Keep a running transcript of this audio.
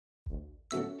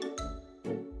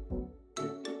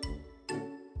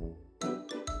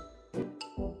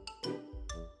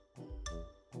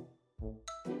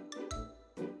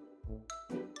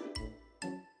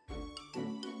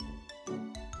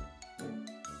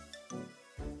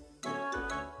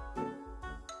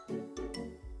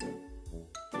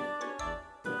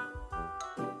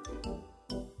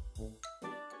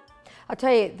I'll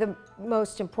tell you, the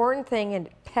most important thing a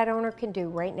pet owner can do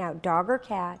right now, dog or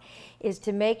cat, is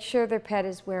to make sure their pet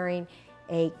is wearing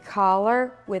a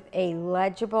collar with a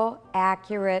legible,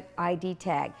 accurate ID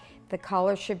tag. The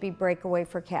collar should be breakaway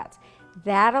for cats.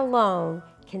 That alone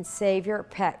can save your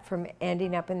pet from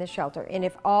ending up in the shelter. And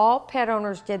if all pet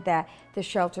owners did that, the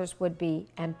shelters would be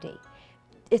empty.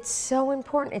 It's so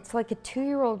important. It's like a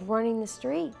 2-year-old running the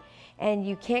street, and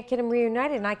you can't get them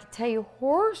reunited. And I can tell you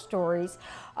horror stories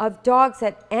of dogs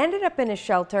that ended up in a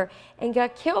shelter and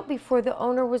got killed before the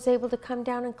owner was able to come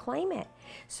down and claim it.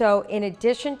 So in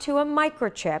addition to a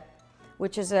microchip,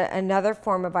 which is another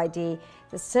form of ID,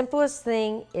 the simplest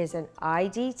thing is an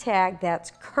ID tag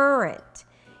that's current.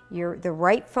 The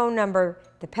right phone number,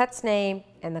 the pet's name,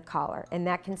 and the collar, and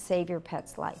that can save your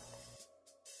pet's life.